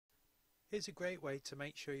Here's a great way to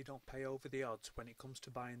make sure you don't pay over the odds when it comes to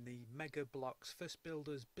buying the Mega Bloks First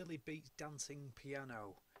Builders Billy Beats Dancing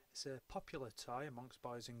Piano. It's a popular toy amongst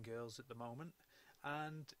boys and girls at the moment,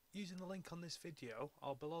 and using the link on this video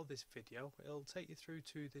or below this video, it'll take you through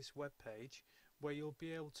to this web page where you'll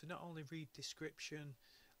be able to not only read description,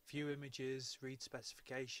 view images, read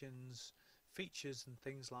specifications, features and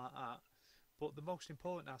things like that, but the most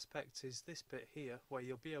important aspect is this bit here where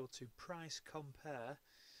you'll be able to price compare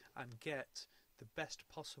and get the best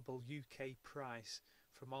possible UK price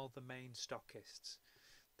from all the main stockists.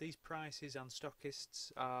 These prices and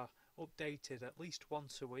stockists are updated at least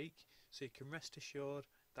once a week, so you can rest assured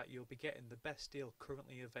that you'll be getting the best deal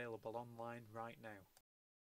currently available online right now.